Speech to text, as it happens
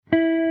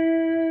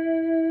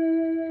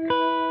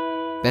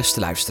Beste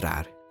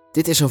luisteraar,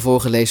 dit is een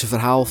voorgelezen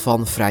verhaal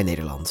van Vrij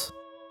Nederland.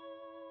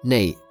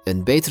 Nee,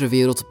 een betere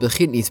wereld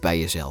begint niet bij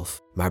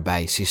jezelf, maar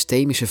bij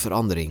systemische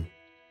verandering.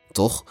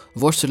 Toch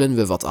worstelen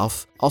we wat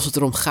af als het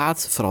erom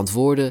gaat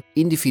verantwoorde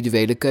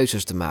individuele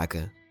keuzes te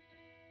maken.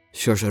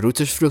 George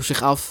Roeters vroeg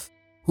zich af,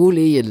 hoe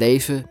leer je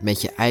leven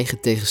met je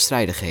eigen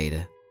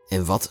tegenstrijdigheden?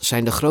 En wat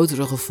zijn de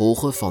grotere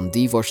gevolgen van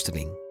die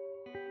worsteling?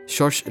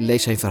 George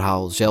leest zijn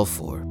verhaal zelf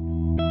voor.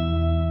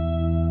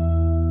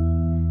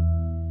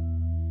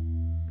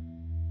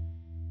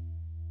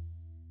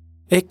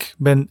 Ik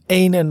ben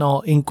een en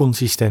al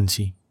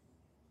inconsistentie.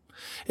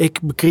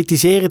 Ik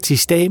bekritiseer het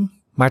systeem,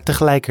 maar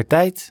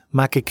tegelijkertijd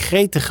maak ik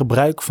gretig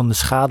gebruik van de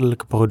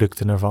schadelijke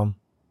producten ervan.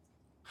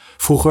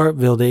 Vroeger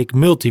wilde ik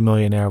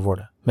multimiljonair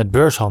worden, met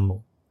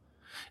beurshandel.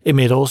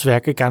 Inmiddels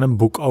werk ik aan een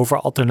boek over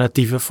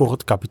alternatieven voor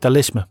het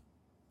kapitalisme.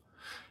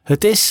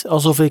 Het is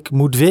alsof ik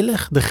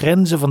moedwillig de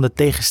grenzen van de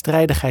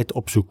tegenstrijdigheid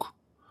opzoek.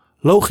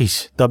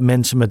 Logisch dat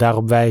mensen me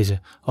daarop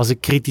wijzen als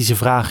ik kritische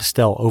vragen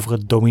stel over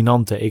het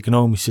dominante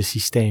economische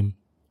systeem.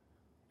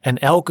 En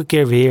elke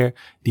keer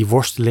weer die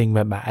worsteling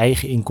met mijn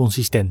eigen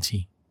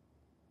inconsistentie.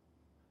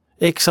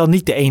 Ik zal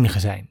niet de enige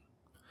zijn.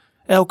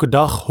 Elke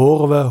dag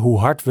horen we hoe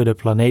hard we de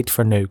planeet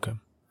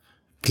verneuken.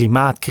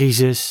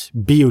 Klimaatcrisis,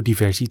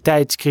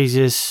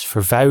 biodiversiteitscrisis,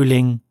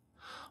 vervuiling,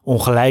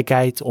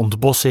 ongelijkheid,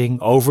 ontbossing,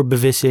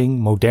 overbevissing,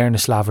 moderne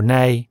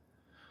slavernij.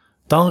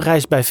 Dan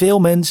rijst bij veel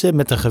mensen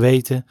met een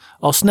geweten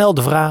al snel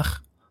de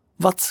vraag: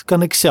 wat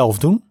kan ik zelf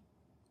doen?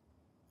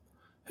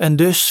 En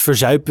dus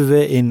verzuipen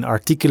we in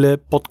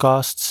artikelen,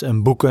 podcasts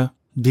en boeken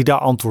die daar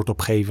antwoord op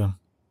geven.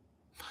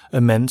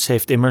 Een mens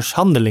heeft immers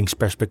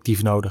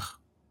handelingsperspectief nodig.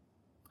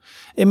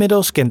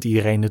 Inmiddels kent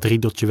iedereen het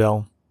riedeltje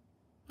wel.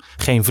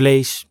 Geen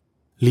vlees,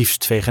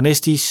 liefst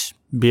veganistisch,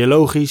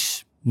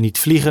 biologisch, niet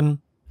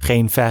vliegen,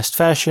 geen fast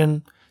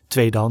fashion,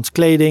 tweedehands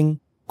kleding,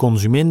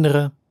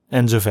 consuminderen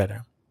en zo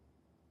verder.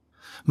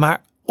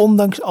 Maar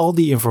ondanks al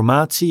die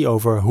informatie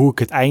over hoe ik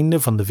het einde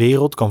van de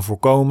wereld kan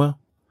voorkomen,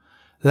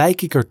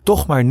 lijk ik er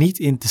toch maar niet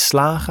in te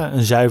slagen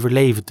een zuiver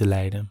leven te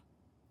leiden.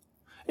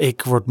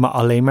 Ik word me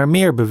alleen maar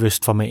meer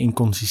bewust van mijn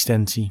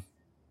inconsistentie.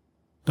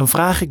 Dan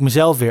vraag ik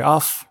mezelf weer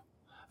af,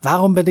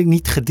 waarom ben ik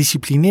niet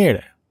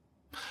gedisciplineerder?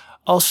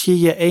 Als je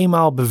je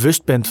eenmaal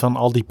bewust bent van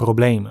al die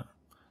problemen,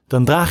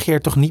 dan draag je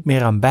er toch niet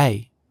meer aan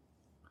bij.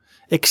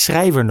 Ik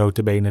schrijf er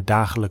nota bene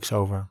dagelijks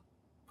over.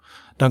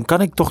 Dan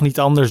kan ik toch niet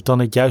anders dan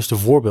het juiste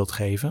voorbeeld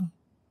geven?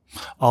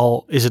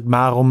 Al is het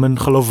maar om mijn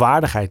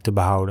geloofwaardigheid te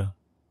behouden.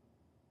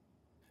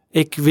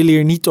 Ik wil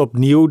hier niet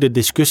opnieuw de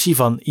discussie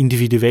van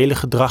individuele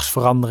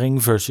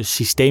gedragsverandering versus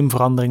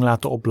systeemverandering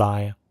laten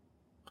oplaaien.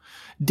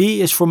 Die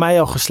is voor mij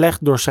al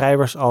geslecht door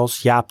schrijvers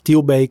als Jaap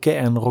Tielbeke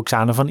en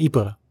Roxane van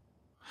Iperen.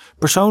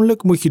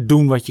 Persoonlijk moet je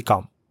doen wat je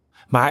kan.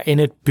 Maar in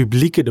het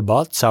publieke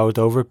debat zou het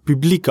over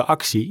publieke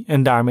actie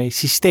en daarmee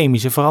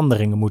systemische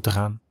veranderingen moeten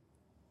gaan.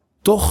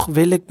 Toch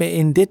wil ik me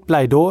in dit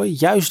pleidooi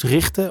juist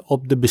richten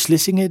op de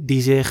beslissingen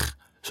die zich,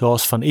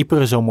 zoals Van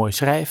Iperen zo mooi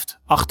schrijft,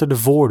 achter de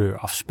voordeur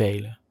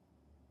afspelen.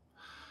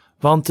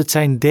 Want het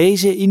zijn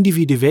deze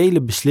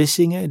individuele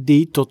beslissingen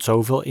die tot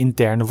zoveel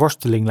interne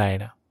worsteling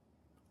leiden.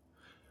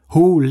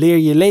 Hoe leer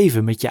je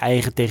leven met je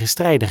eigen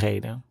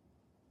tegenstrijdigheden?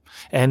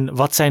 En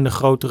wat zijn de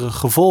grotere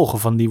gevolgen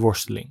van die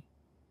worsteling?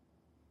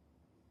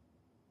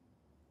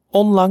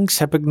 Onlangs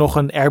heb ik nog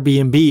een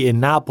Airbnb in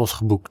Napels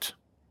geboekt.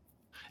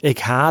 Ik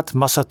haat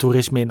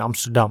massatoerisme in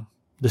Amsterdam,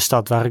 de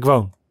stad waar ik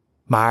woon.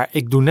 Maar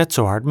ik doe net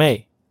zo hard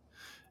mee.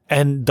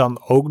 En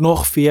dan ook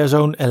nog via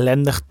zo'n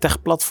ellendig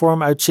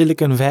techplatform uit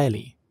Silicon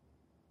Valley.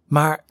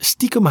 Maar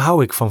stiekem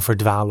hou ik van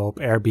verdwalen op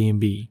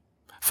Airbnb.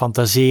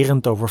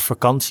 Fantaserend over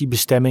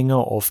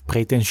vakantiebestemmingen of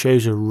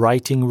pretentieuze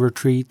writing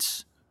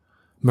retreats.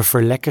 Me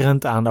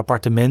verlekkerend aan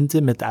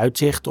appartementen met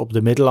uitzicht op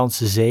de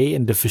Middellandse Zee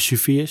en de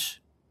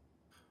Vesuvius.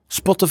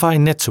 Spotify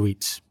net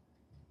zoiets.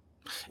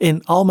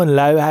 In al mijn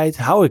luiheid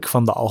hou ik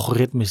van de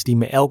algoritmes die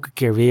me elke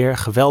keer weer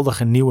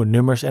geweldige nieuwe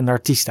nummers en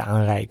artiesten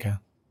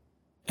aanreiken.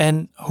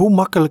 En hoe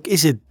makkelijk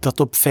is het dat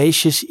op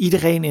feestjes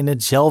iedereen in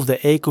hetzelfde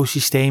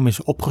ecosysteem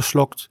is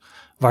opgeslokt,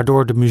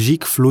 waardoor de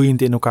muziek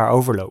vloeiend in elkaar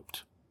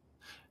overloopt.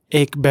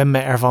 Ik ben me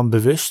ervan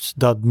bewust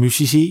dat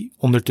muzici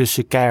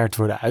ondertussen keihard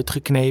worden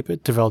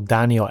uitgeknepen, terwijl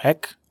Daniel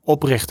Ek,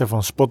 oprichter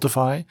van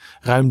Spotify,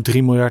 ruim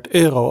 3 miljard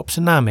euro op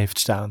zijn naam heeft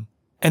staan.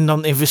 En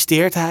dan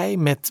investeert hij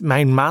met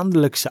mijn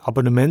maandelijkse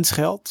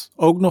abonnementsgeld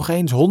ook nog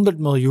eens 100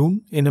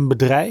 miljoen in een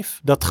bedrijf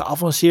dat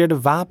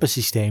geavanceerde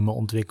wapensystemen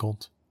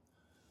ontwikkelt.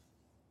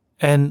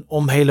 En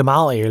om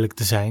helemaal eerlijk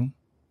te zijn,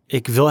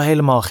 ik wil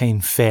helemaal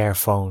geen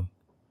Fairphone.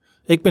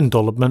 Ik ben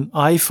dol op mijn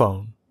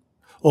iPhone.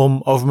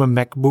 Om over mijn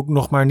MacBook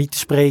nog maar niet te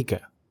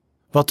spreken.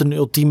 Wat een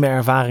ultieme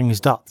ervaring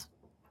is dat.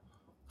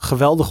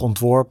 Geweldig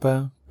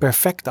ontworpen,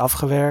 perfect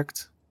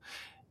afgewerkt.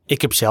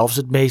 Ik heb zelfs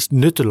het meest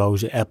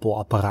nutteloze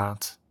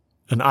Apple-apparaat.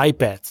 Een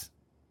iPad.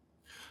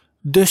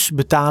 Dus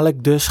betaal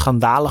ik de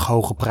schandalig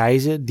hoge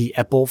prijzen die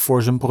Apple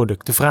voor zijn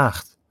producten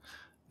vraagt.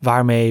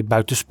 Waarmee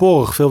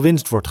buitensporig veel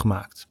winst wordt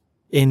gemaakt.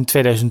 In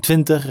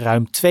 2020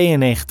 ruim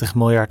 92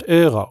 miljard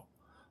euro.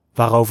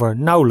 Waarover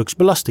nauwelijks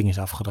belasting is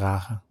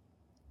afgedragen.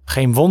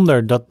 Geen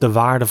wonder dat de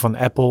waarde van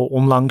Apple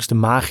onlangs de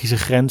magische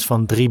grens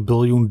van $3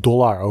 biljoen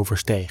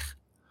oversteeg.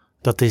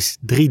 Dat is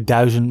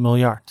 3000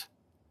 miljard.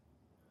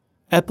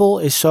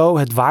 Apple is zo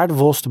het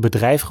waardevolste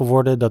bedrijf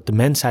geworden dat de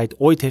mensheid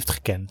ooit heeft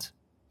gekend.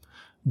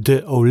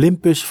 De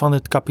Olympus van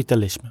het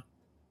kapitalisme.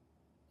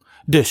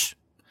 Dus,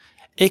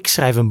 ik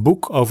schrijf een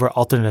boek over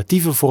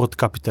alternatieven voor het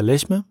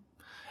kapitalisme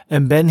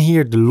en ben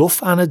hier de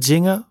lof aan het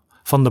zingen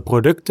van de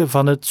producten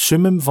van het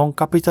summum van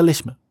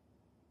kapitalisme.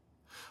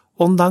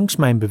 Ondanks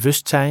mijn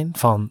bewustzijn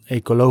van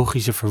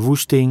ecologische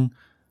verwoesting,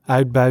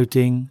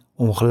 uitbuiting,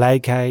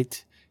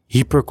 ongelijkheid,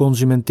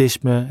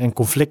 hyperconsumentisme en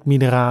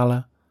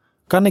conflictmineralen,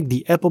 kan ik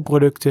die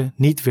Apple-producten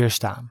niet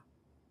weerstaan.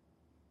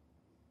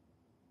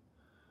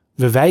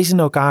 We wijzen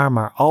elkaar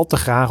maar al te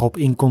graag op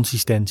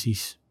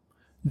inconsistenties.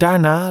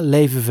 Daarna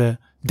leven we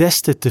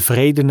des te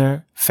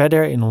tevredener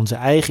verder in onze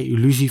eigen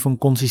illusie van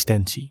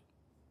consistentie.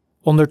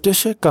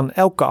 Ondertussen kan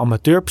elke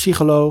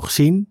amateurpsycholoog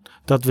zien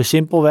dat we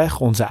simpelweg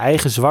onze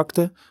eigen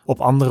zwakte op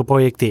anderen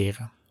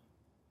projecteren.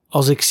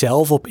 Als ik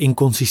zelf op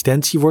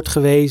inconsistentie word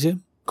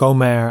gewezen,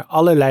 komen er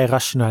allerlei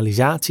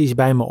rationalisaties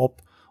bij me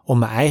op om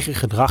mijn eigen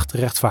gedrag te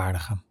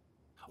rechtvaardigen.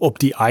 Op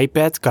die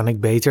iPad kan ik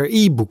beter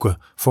e-boeken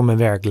voor mijn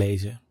werk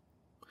lezen.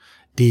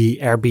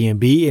 Die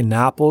Airbnb in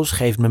Napels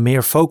geeft me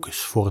meer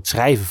focus voor het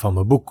schrijven van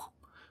mijn boek.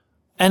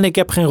 En ik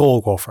heb geen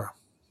rolkoffer.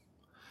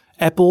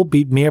 Apple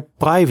biedt meer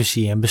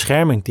privacy en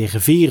bescherming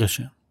tegen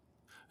virussen.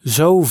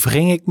 Zo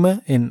wring ik me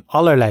in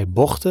allerlei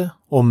bochten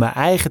om mijn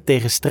eigen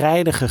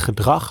tegenstrijdige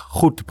gedrag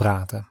goed te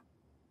praten.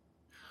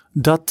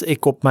 Dat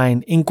ik op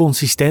mijn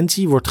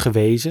inconsistentie word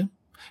gewezen,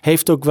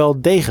 heeft ook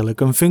wel degelijk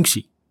een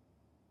functie.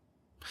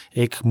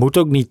 Ik moet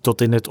ook niet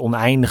tot in het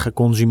oneindige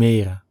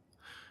consumeren.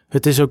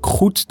 Het is ook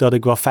goed dat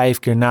ik wel 5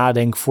 keer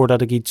nadenk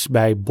voordat ik iets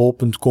bij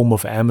bol.com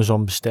of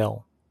Amazon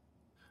bestel.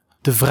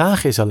 De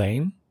vraag is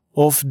alleen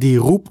of die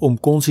roep om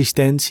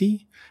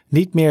consistentie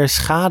niet meer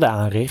schade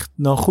aanricht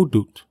dan goed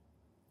doet.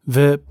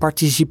 We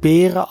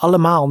participeren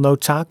allemaal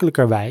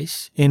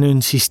noodzakelijkerwijs in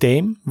een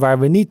systeem waar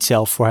we niet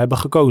zelf voor hebben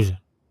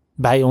gekozen.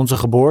 Bij onze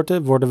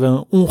geboorte worden we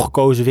een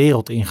ongekozen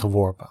wereld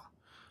ingeworpen.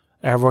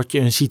 Er wordt je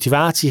een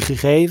situatie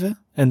gegeven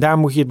en daar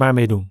moet je het maar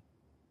mee doen.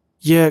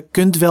 Je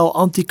kunt wel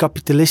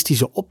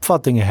anticapitalistische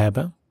opvattingen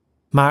hebben,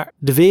 maar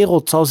de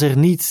wereld zal zich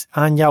niet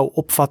aan jouw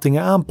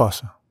opvattingen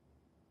aanpassen.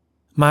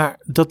 Maar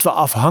dat we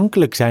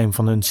afhankelijk zijn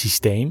van een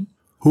systeem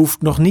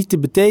hoeft nog niet te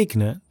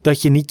betekenen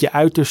dat je niet je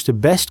uiterste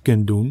best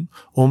kunt doen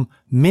om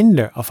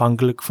minder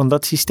afhankelijk van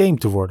dat systeem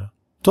te worden,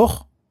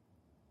 toch?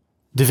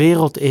 De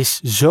wereld is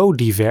zo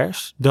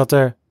divers dat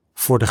er,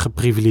 voor de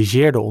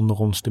geprivilegeerden onder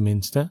ons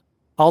tenminste,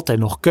 altijd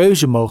nog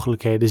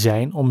keuzemogelijkheden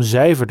zijn om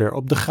zuiverder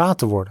op de graad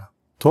te worden,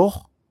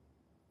 toch?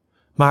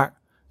 Maar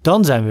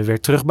dan zijn we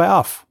weer terug bij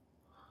af.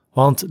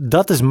 Want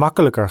dat is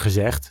makkelijker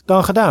gezegd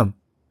dan gedaan.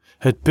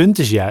 Het punt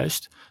is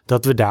juist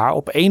dat we daar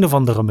op een of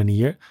andere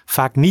manier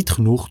vaak niet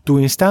genoeg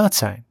toe in staat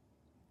zijn.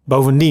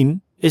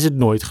 Bovendien is het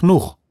nooit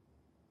genoeg.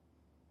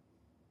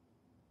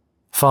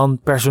 Van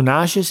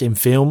personages in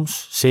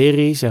films,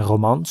 series en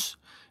romans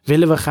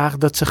willen we graag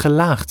dat ze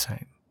gelaagd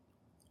zijn.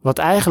 Wat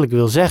eigenlijk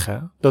wil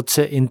zeggen dat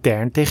ze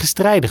intern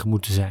tegenstrijdig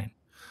moeten zijn.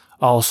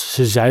 Als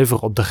ze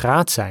zuiver op de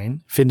graad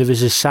zijn, vinden we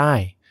ze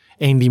saai,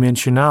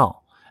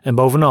 eendimensionaal en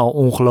bovenal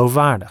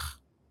ongeloofwaardig.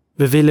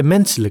 We willen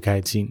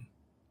menselijkheid zien,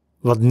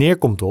 wat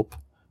neerkomt op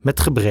met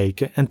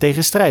gebreken en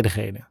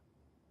tegenstrijdigheden.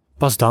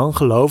 Pas dan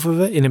geloven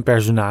we in een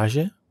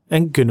personage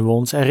en kunnen we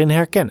ons erin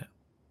herkennen.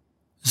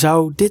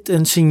 Zou dit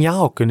een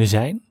signaal kunnen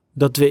zijn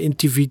dat we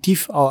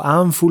intuïtief al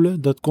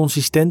aanvoelen dat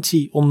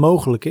consistentie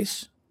onmogelijk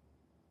is?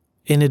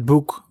 In het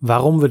boek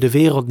Waarom we de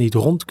wereld niet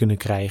rond kunnen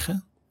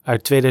krijgen,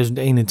 uit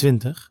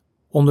 2021,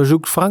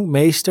 onderzoekt Frank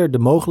Meester de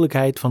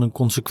mogelijkheid van een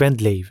consequent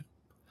leven.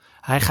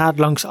 Hij gaat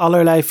langs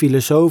allerlei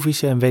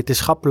filosofische en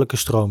wetenschappelijke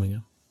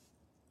stromingen.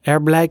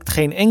 Er blijkt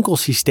geen enkel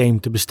systeem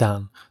te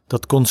bestaan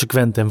dat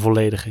consequent en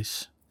volledig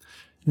is.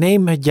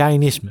 Neem het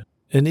Jainisme,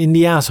 een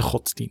Indiase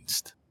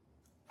godsdienst.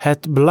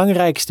 Het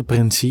belangrijkste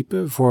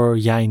principe voor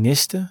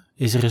Jainisten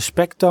is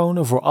respect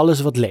tonen voor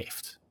alles wat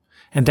leeft.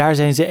 En daar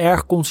zijn ze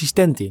erg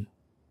consistent in.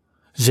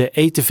 Ze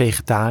eten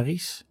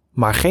vegetarisch,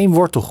 maar geen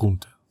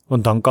wortelgroenten,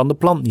 want dan kan de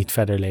plant niet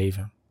verder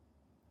leven.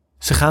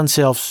 Ze gaan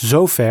zelfs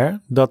zo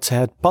ver dat ze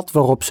het pad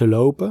waarop ze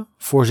lopen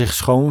voor zich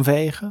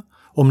schoonvegen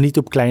om niet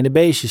op kleine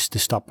beestjes te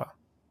stappen.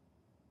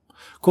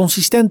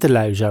 Consistente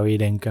lui zou je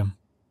denken.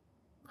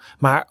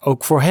 Maar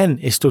ook voor hen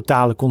is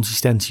totale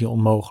consistentie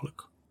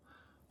onmogelijk.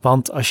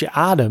 Want als je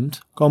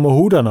ademt, komen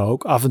hoe dan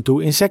ook af en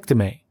toe insecten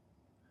mee.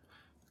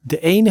 De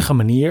enige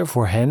manier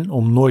voor hen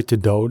om nooit te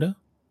doden,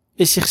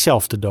 is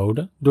zichzelf te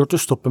doden door te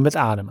stoppen met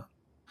ademen.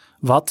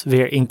 Wat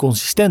weer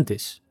inconsistent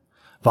is.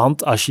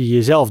 Want als je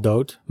jezelf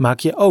doodt, maak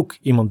je ook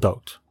iemand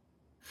dood.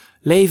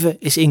 Leven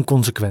is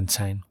inconsequent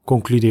zijn,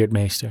 concludeert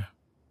Meester.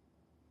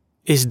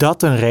 Is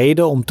dat een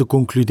reden om te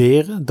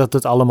concluderen dat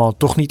het allemaal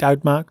toch niet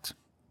uitmaakt?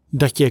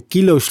 Dat je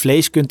kilo's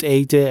vlees kunt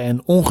eten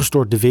en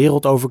ongestoord de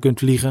wereld over kunt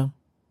vliegen?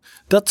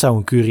 Dat zou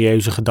een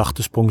curieuze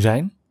gedachtesprong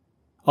zijn.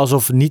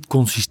 Alsof we niet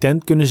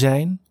consistent kunnen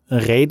zijn een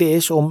reden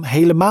is om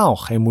helemaal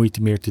geen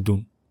moeite meer te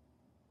doen.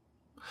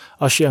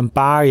 Als je een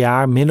paar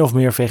jaar min of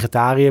meer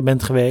vegetariër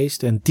bent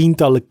geweest en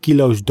tientallen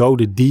kilo's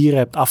dode dieren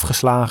hebt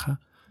afgeslagen,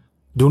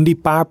 doen die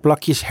paar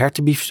plakjes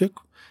hertenbiefstuk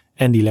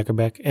en die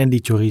lekkerbek en die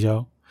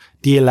chorizo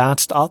die je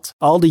laatst at,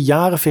 al die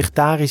jaren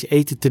vegetarisch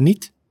eten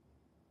teniet?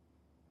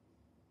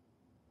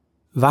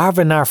 Waar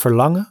we naar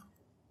verlangen,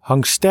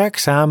 hangt sterk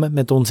samen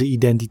met onze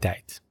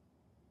identiteit.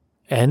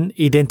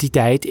 En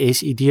identiteit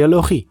is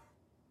ideologie,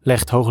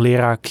 legt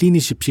hoogleraar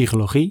klinische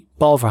psychologie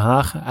Paul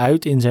Verhagen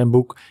uit in zijn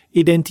boek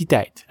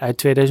Identiteit uit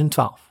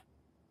 2012.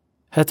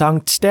 Het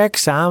hangt sterk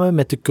samen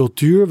met de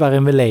cultuur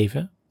waarin we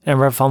leven en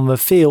waarvan we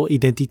veel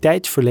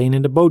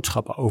identiteitsverlenende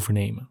boodschappen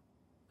overnemen.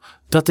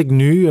 Dat ik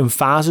nu een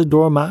fase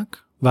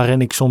doormaak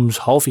waarin ik soms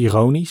half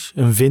ironisch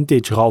een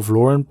vintage Ralph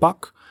Lauren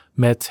pak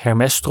met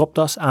Hermes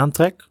stropdas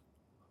aantrek,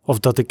 of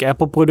dat ik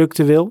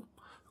Apple-producten wil,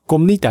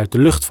 komt niet uit de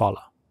lucht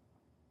vallen.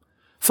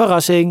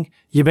 Verrassing,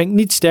 je bent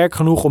niet sterk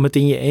genoeg om het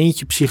in je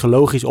eentje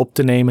psychologisch op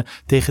te nemen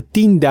tegen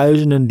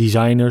tienduizenden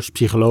designers,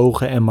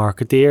 psychologen en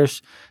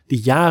marketeers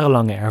die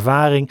jarenlange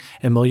ervaring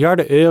en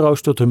miljarden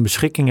euro's tot hun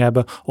beschikking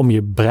hebben om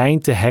je brein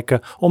te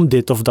hacken om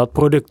dit of dat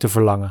product te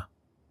verlangen.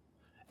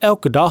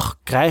 Elke dag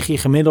krijg je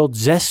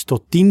gemiddeld 6.000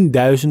 tot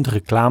 10.000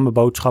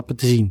 reclameboodschappen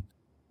te zien.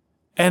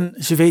 En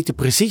ze weten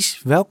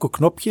precies welke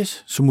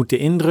knopjes ze moeten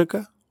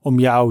indrukken om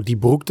jou die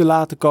broek te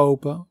laten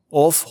kopen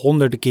of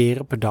honderden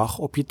keren per dag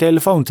op je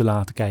telefoon te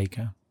laten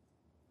kijken.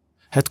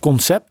 Het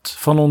concept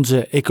van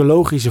onze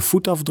ecologische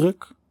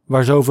voetafdruk,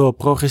 waar zoveel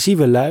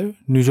progressieve lui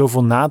nu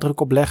zoveel nadruk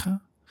op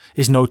leggen,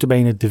 is nota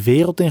bene de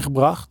wereld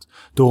ingebracht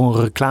door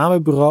een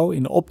reclamebureau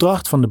in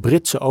opdracht van de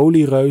Britse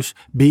oliereus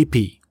BP.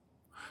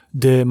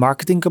 De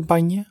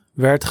marketingcampagne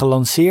werd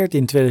gelanceerd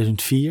in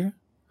 2004,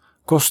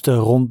 kostte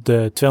rond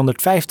de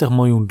 $250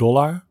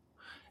 miljoen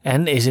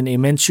en is een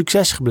immens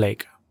succes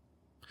gebleken.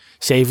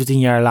 17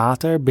 jaar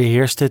later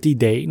beheerst het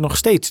idee nog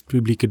steeds het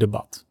publieke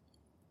debat.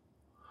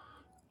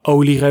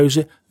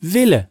 Oliereuzen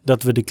willen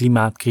dat we de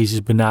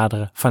klimaatcrisis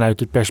benaderen vanuit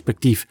het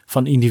perspectief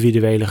van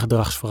individuele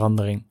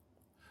gedragsverandering.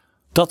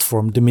 Dat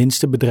vormt de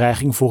minste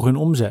bedreiging voor hun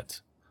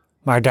omzet,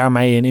 maar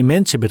daarmee een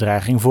immense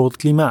bedreiging voor het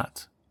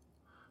klimaat.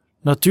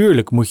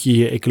 Natuurlijk moet je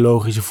je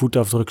ecologische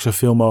voetafdruk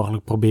zoveel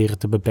mogelijk proberen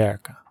te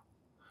beperken.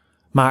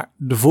 Maar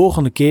de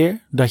volgende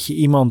keer dat je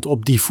iemand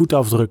op die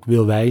voetafdruk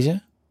wil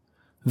wijzen,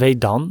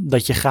 weet dan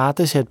dat je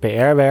gratis het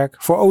PR-werk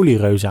voor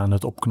oliereuzen aan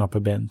het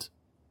opknappen bent.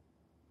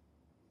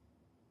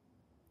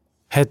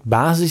 Het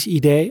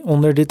basisidee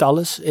onder dit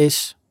alles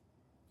is: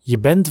 je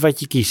bent wat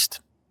je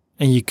kiest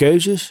en je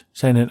keuzes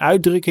zijn een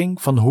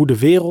uitdrukking van hoe de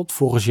wereld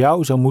volgens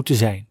jou zou moeten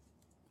zijn.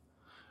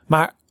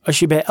 Maar als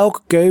je bij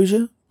elke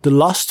keuze de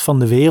last van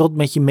de wereld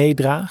met je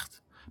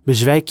meedraagt,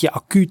 bezwijk je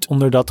acuut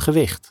onder dat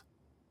gewicht.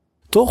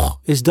 Toch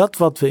is dat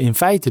wat we in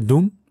feite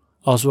doen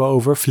als we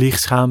over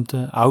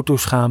vliegschaamte,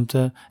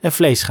 autoschaamte en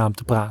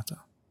vleesschaamte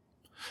praten.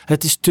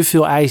 Het is te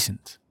veel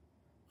eisend.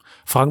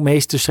 Frank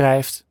Meester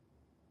schrijft: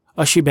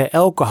 als je bij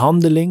elke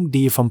handeling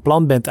die je van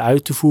plan bent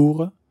uit te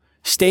voeren,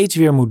 steeds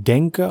weer moet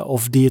denken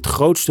of die het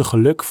grootste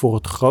geluk voor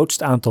het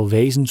grootste aantal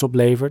wezens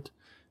oplevert,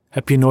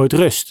 heb je nooit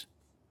rust.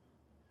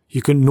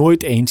 Je kunt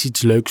nooit eens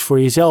iets leuks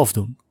voor jezelf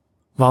doen,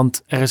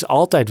 want er is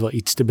altijd wel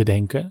iets te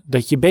bedenken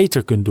dat je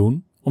beter kunt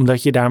doen,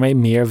 omdat je daarmee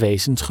meer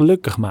wezens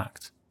gelukkig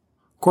maakt.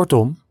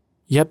 Kortom,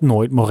 je hebt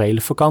nooit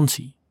morele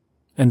vakantie.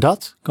 En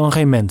dat kan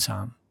geen mens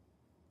aan.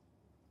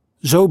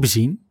 Zo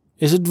bezien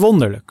is het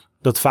wonderlijk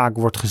dat vaak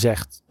wordt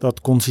gezegd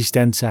dat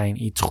consistent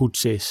zijn iets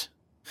goeds is.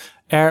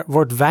 Er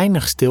wordt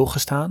weinig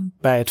stilgestaan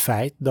bij het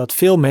feit dat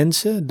veel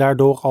mensen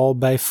daardoor al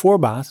bij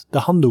voorbaat de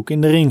handdoek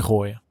in de ring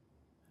gooien.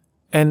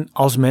 En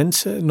als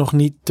mensen nog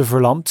niet te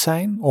verlamd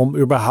zijn om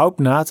überhaupt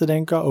na te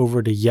denken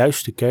over de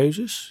juiste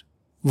keuzes,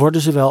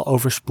 worden ze wel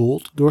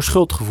overspoeld door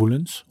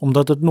schuldgevoelens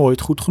omdat het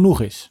nooit goed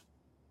genoeg is.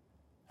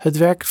 Het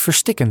werkt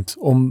verstikkend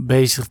om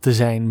bezig te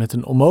zijn met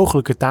een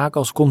onmogelijke taak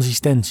als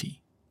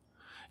consistentie.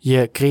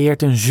 Je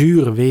creëert een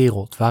zure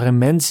wereld waarin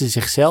mensen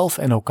zichzelf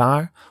en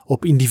elkaar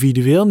op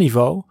individueel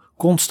niveau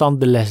constant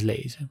de les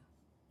lezen,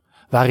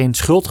 waarin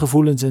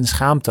schuldgevoelens en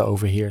schaamte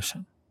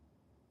overheersen.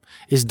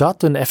 Is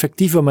dat een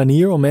effectieve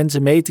manier om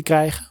mensen mee te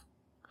krijgen?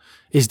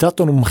 Is dat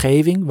een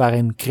omgeving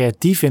waarin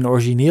creatief en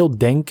origineel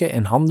denken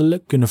en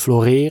handelen kunnen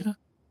floreren?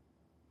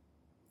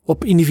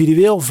 Op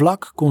individueel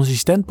vlak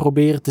consistent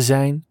proberen te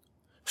zijn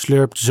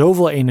slurpt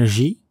zoveel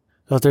energie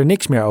dat er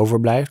niks meer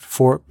overblijft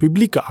voor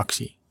publieke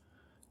actie,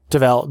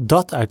 terwijl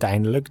dat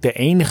uiteindelijk de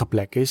enige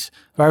plek is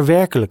waar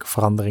werkelijke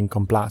verandering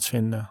kan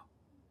plaatsvinden.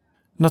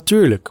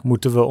 Natuurlijk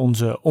moeten we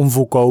onze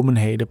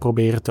onvolkomenheden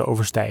proberen te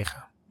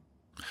overstijgen.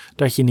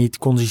 Dat je niet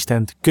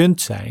consistent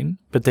kunt zijn,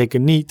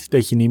 betekent niet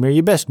dat je niet meer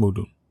je best moet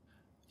doen.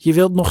 Je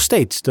wilt nog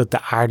steeds dat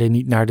de aarde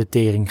niet naar de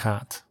tering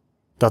gaat,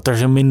 dat er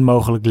zo min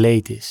mogelijk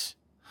leed is.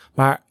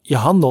 Maar je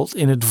handelt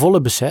in het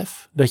volle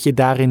besef dat je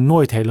daarin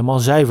nooit helemaal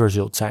zuiver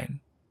zult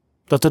zijn.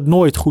 Dat het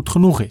nooit goed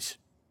genoeg is.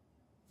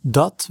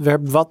 Dat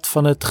werpt wat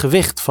van het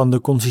gewicht van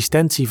de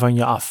consistentie van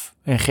je af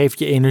en geeft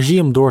je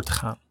energie om door te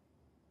gaan.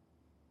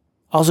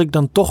 Als ik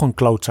dan toch een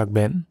klootzak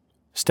ben,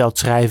 stelt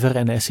schrijver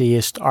en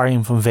essayist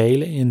Arjen van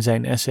Velen in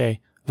zijn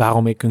essay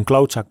Waarom ik een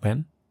klootzak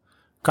ben,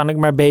 kan ik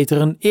maar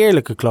beter een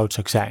eerlijke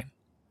klootzak zijn.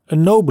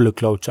 Een nobele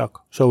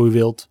klootzak, zo u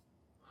wilt.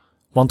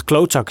 Want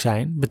klootzak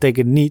zijn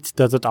betekent niet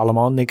dat het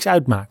allemaal niks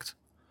uitmaakt.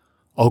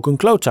 Ook een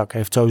klootzak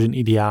heeft zo zijn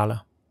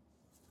idealen.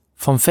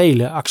 Van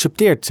velen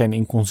accepteert zijn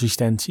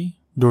inconsistentie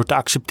door te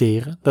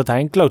accepteren dat hij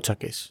een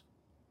klootzak is.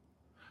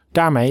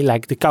 Daarmee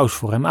lijkt de kous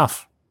voor hem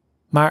af.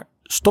 Maar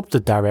stopt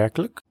het daar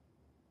werkelijk?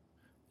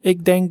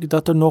 Ik denk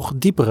dat er nog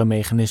diepere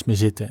mechanismen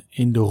zitten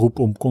in de roep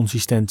om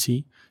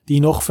consistentie die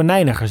nog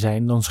venijniger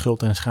zijn dan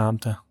schuld en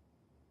schaamte.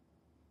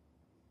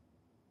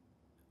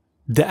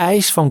 De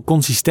eis van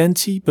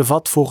consistentie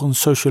bevat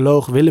volgens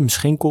socioloog Willem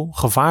Schinkel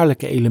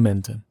gevaarlijke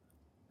elementen.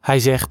 Hij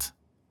zegt: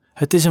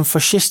 het is een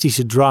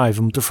fascistische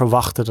drive om te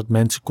verwachten dat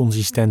mensen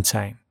consistent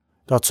zijn,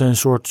 dat ze een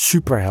soort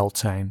superheld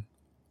zijn.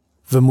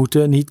 We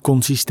moeten niet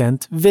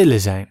consistent willen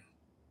zijn.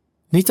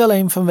 Niet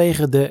alleen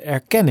vanwege de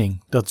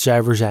erkenning dat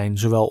zuiver zijn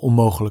zowel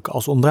onmogelijk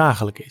als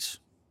ondraaglijk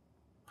is.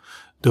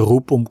 De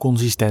roep om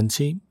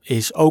consistentie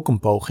is ook een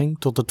poging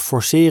tot het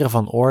forceren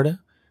van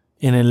orde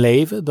in een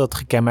leven dat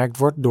gekenmerkt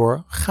wordt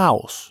door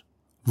chaos,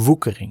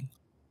 woekering,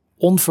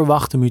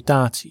 onverwachte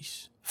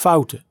mutaties,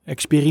 fouten,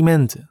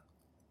 experimenten.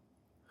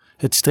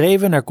 Het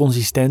streven naar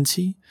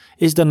consistentie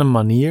is dan een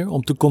manier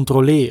om te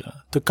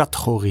controleren, te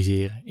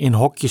categoriseren, in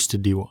hokjes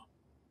te duwen.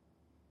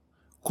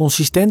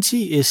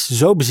 Consistentie is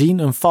zo bezien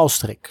een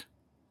valstrik.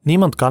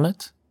 Niemand kan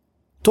het,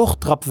 toch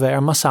trappen we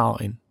er massaal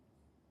in.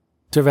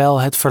 Terwijl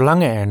het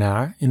verlangen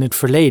ernaar in het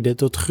verleden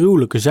tot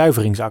gruwelijke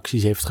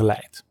zuiveringsacties heeft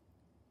geleid.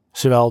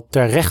 Zowel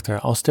ter rechter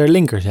als ter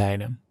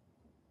linkerzijde.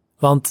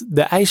 Want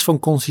de eis van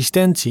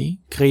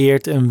consistentie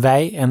creëert een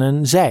wij en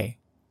een zij.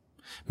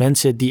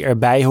 Mensen die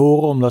erbij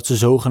horen omdat ze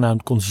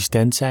zogenaamd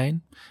consistent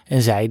zijn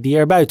en zij die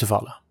er buiten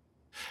vallen.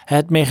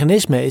 Het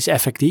mechanisme is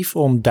effectief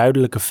om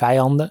duidelijke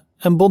vijanden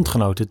en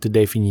bondgenoten te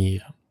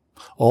definiëren.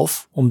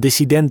 Of om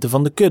dissidenten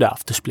van de kudde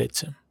af te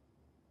splitsen.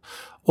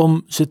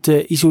 Om ze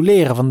te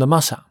isoleren van de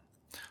massa,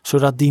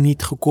 zodat die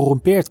niet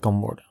gecorrumpeerd kan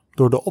worden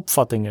door de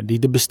opvattingen die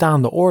de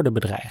bestaande orde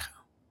bedreigen.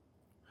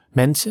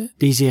 Mensen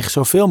die zich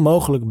zoveel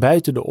mogelijk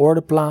buiten de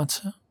orde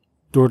plaatsen,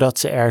 doordat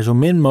ze er zo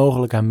min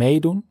mogelijk aan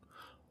meedoen,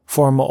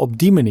 vormen op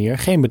die manier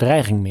geen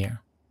bedreiging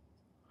meer.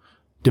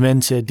 De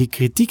mensen die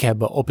kritiek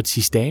hebben op het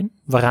systeem,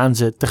 waaraan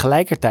ze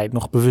tegelijkertijd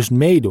nog bewust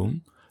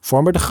meedoen,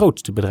 vormen de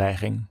grootste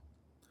bedreiging.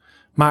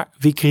 Maar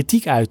wie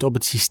kritiek uit op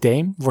het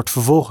systeem, wordt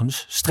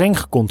vervolgens streng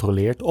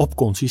gecontroleerd op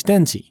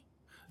consistentie.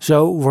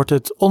 Zo wordt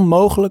het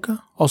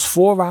onmogelijke als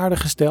voorwaarde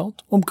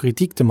gesteld om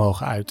kritiek te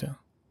mogen uiten.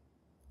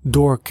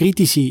 Door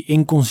critici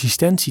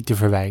inconsistentie te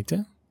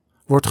verwijten,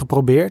 wordt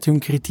geprobeerd hun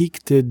kritiek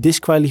te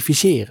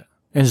disqualificeren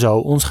en zo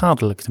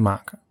onschadelijk te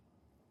maken.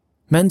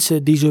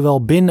 Mensen die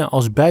zowel binnen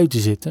als buiten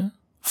zitten,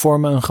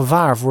 vormen een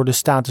gevaar voor de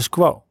status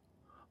quo,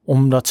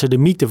 omdat ze de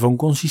mythe van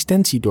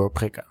consistentie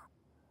doorprikken.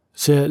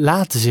 Ze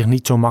laten zich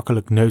niet zo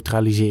makkelijk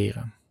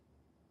neutraliseren.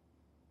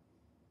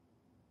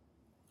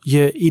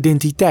 Je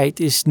identiteit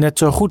is net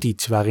zo goed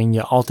iets waarin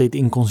je altijd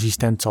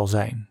inconsistent zal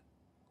zijn.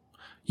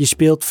 Je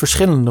speelt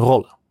verschillende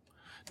rollen.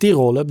 Die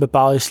rollen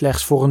bepaal je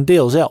slechts voor een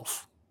deel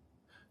zelf.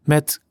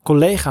 Met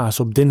collega's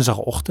op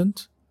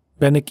dinsdagochtend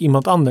ben ik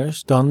iemand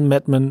anders dan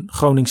met mijn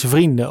Groningse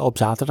vrienden op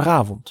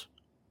zaterdagavond.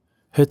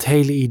 Het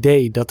hele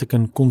idee dat ik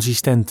een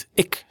consistent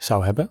ik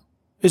zou hebben,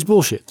 is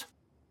bullshit.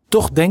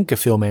 Toch denken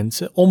veel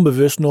mensen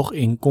onbewust nog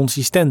in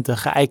consistente,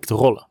 geijkte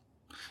rollen.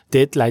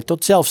 Dit leidt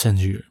tot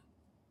zelfcensuur.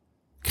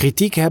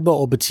 Kritiek hebben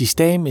op het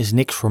systeem is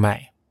niks voor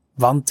mij,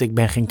 want ik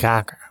ben geen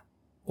kraker.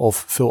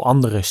 Of veel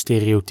andere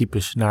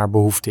stereotypes naar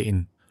behoefte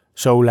in.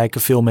 Zo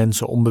lijken veel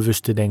mensen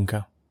onbewust te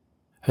denken.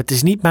 Het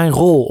is niet mijn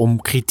rol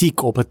om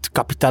kritiek op het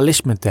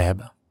kapitalisme te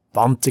hebben,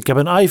 want ik heb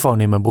een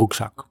iPhone in mijn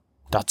broekzak.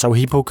 Dat zou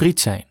hypocriet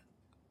zijn.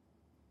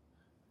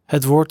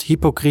 Het woord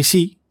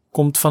hypocrisie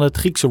komt van het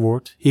Griekse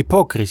woord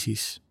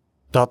hypokrisis,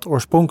 dat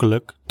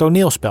oorspronkelijk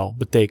toneelspel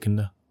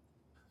betekende.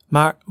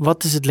 Maar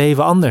wat is het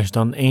leven anders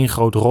dan één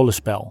groot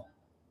rollenspel?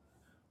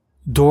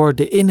 Door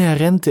de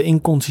inherente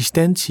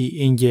inconsistentie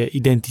in je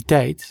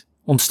identiteit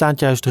ontstaat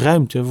juist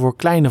ruimte voor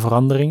kleine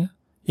veranderingen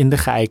in de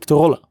geijkte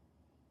rollen.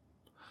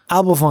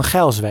 Abel van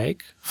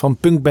Gijlswijk van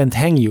punkband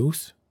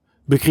Hangyouth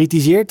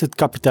bekritiseert het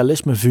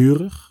kapitalisme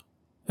vurig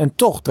en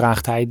toch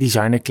draagt hij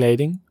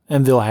designerkleding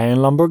en wil hij een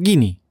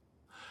Lamborghini.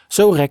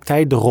 Zo rekt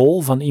hij de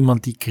rol van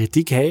iemand die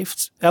kritiek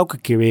heeft elke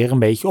keer weer een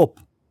beetje op.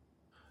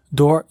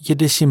 Door je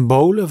de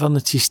symbolen van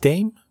het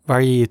systeem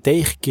waar je je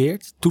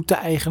tegenkeert toe te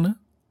eigenen,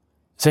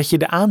 zet je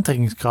de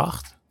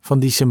aantrekkingskracht van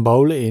die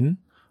symbolen in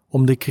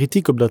om de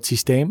kritiek op dat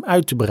systeem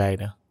uit te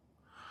breiden.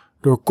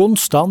 Door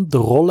constant de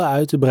rollen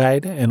uit te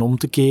breiden en om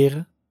te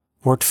keren,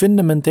 wordt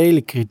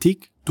fundamentele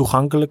kritiek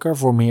toegankelijker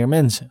voor meer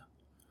mensen.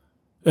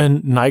 Een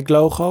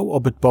Nike-logo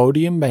op het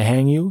podium bij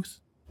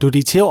Hangyouth doet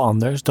iets heel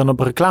anders dan op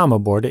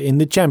reclameborden in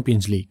de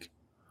Champions League.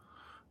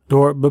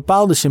 Door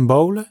bepaalde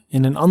symbolen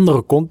in een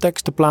andere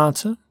context te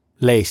plaatsen,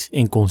 lees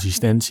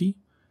inconsistentie,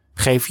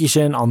 geef je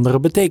ze een andere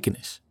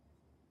betekenis.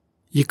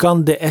 Je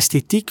kan de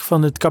esthetiek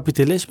van het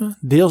kapitalisme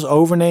deels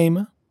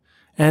overnemen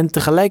en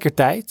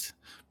tegelijkertijd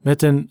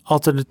met een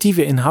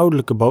alternatieve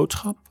inhoudelijke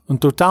boodschap een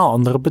totaal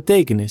andere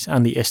betekenis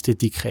aan die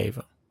esthetiek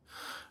geven.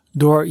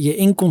 Door je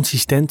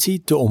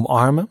inconsistentie te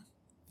omarmen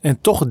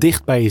en toch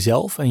dicht bij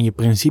jezelf en je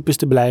principes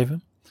te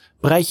blijven,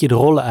 breid je de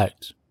rollen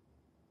uit.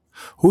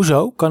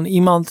 Hoezo kan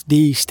iemand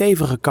die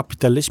stevige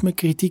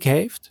kapitalisme-kritiek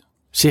heeft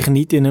zich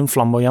niet in een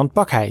flamboyant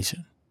pak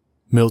hijsen?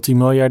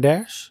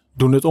 Multimiljardairs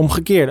doen het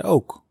omgekeerde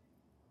ook.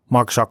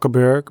 Mark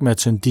Zuckerberg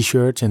met zijn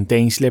t-shirts en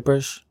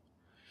teenslippers.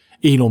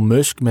 Elon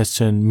Musk met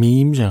zijn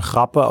memes en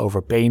grappen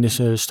over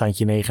penissen,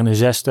 standje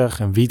 69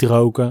 en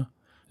wietroken.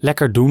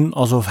 Lekker doen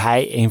alsof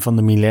hij een van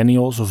de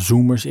millennials of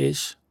zoomers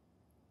is.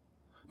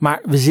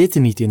 Maar we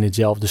zitten niet in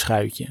hetzelfde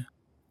schuitje.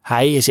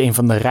 Hij is een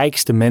van de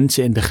rijkste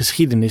mensen in de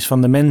geschiedenis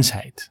van de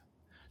mensheid.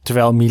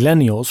 Terwijl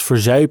millennials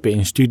verzuipen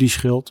in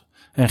studieschuld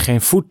en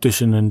geen voet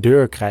tussen hun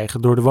deur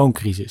krijgen door de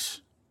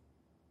wooncrisis.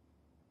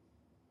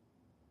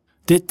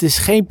 Dit is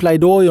geen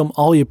pleidooi om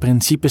al je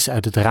principes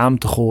uit het raam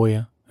te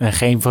gooien en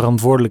geen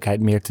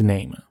verantwoordelijkheid meer te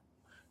nemen.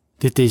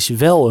 Dit is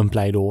wel een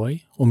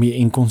pleidooi om je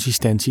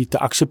inconsistentie te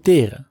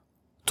accepteren,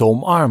 te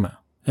omarmen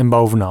en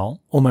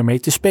bovenal om ermee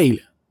te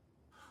spelen.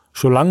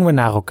 Zolang we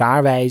naar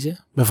elkaar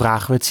wijzen,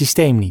 bevragen we het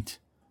systeem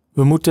niet.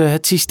 We moeten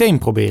het systeem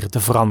proberen te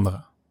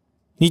veranderen.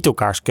 Niet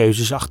elkaars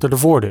keuzes achter de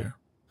voordeur.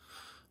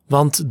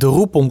 Want de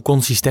roep om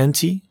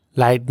consistentie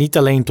leidt niet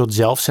alleen tot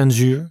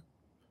zelfcensuur,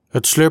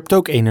 het slurpt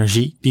ook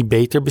energie die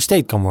beter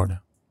besteed kan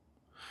worden.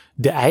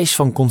 De eis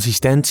van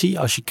consistentie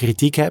als je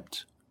kritiek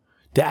hebt,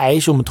 de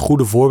eis om het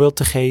goede voorbeeld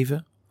te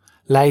geven,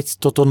 leidt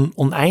tot een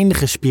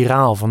oneindige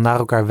spiraal van naar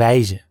elkaar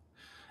wijzen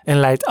en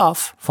leidt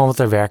af van wat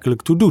er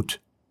werkelijk toe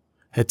doet: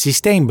 het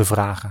systeem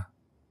bevragen.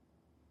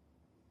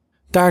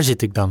 Daar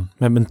zit ik dan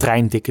met mijn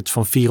treinticket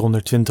van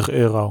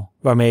 €420,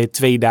 waarmee het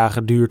 2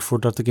 dagen duurt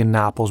voordat ik in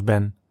Napels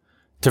ben,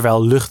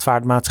 terwijl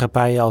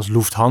luchtvaartmaatschappijen als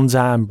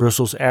Lufthansa en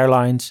Brussels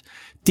Airlines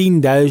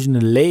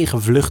tienduizenden lege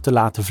vluchten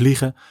laten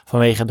vliegen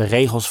vanwege de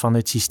regels van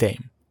het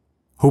systeem.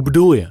 Hoe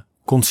bedoel je?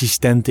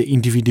 Consistente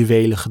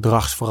individuele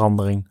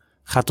gedragsverandering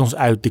gaat ons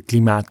uit de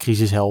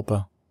klimaatcrisis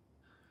helpen.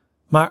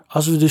 Maar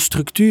als we de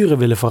structuren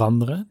willen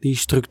veranderen die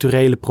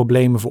structurele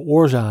problemen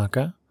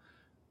veroorzaken,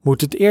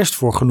 moet het eerst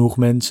voor genoeg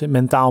mensen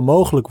mentaal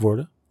mogelijk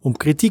worden om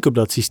kritiek op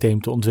dat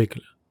systeem te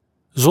ontwikkelen,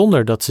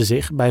 zonder dat ze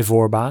zich bij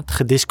voorbaat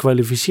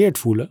gediskwalificeerd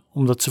voelen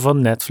omdat ze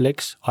van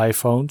Netflix,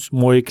 iPhones,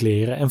 mooie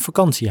kleren en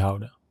vakantie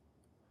houden.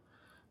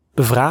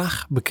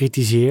 Bevraag,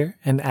 bekritiseer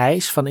en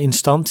eis van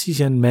instanties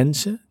en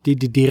mensen die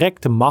de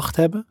directe macht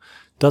hebben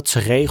dat ze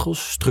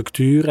regels,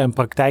 structuren en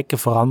praktijken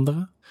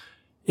veranderen,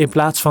 in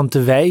plaats van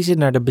te wijzen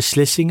naar de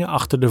beslissingen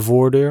achter de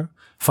voordeur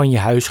van je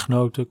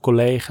huisgenoten,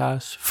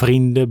 collega's,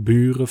 vrienden,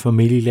 buren,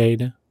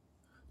 familieleden.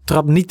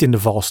 Trap niet in de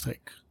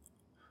valstrik.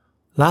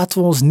 Laten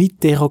we ons niet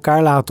tegen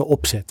elkaar laten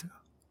opzetten.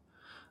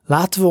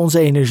 Laten we onze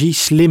energie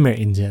slimmer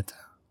inzetten.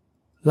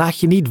 Laat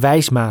je niet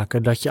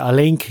wijsmaken dat je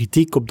alleen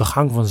kritiek op de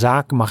gang van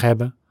zaken mag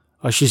hebben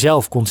als je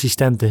zelf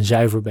consistent en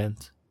zuiver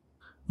bent.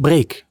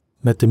 Breek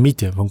met de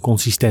mythe van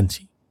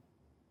consistentie.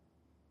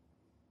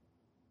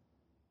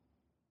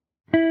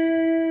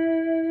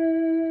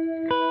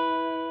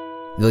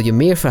 Wil je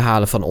meer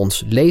verhalen van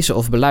ons lezen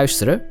of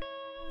beluisteren?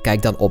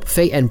 Kijk dan op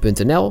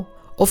vn.nl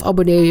of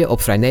abonneer je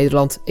op Vrij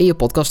Nederland in je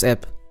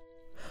podcast-app.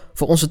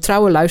 Voor onze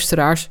trouwe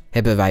luisteraars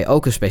hebben wij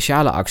ook een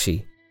speciale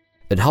actie.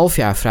 Een half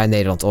jaar Vrij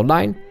Nederland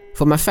online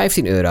voor maar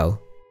 €15.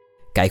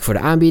 Kijk voor de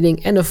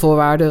aanbieding en de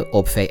voorwaarden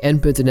op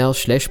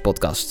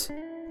vn.nl/podcast.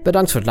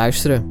 Bedankt voor het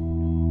luisteren.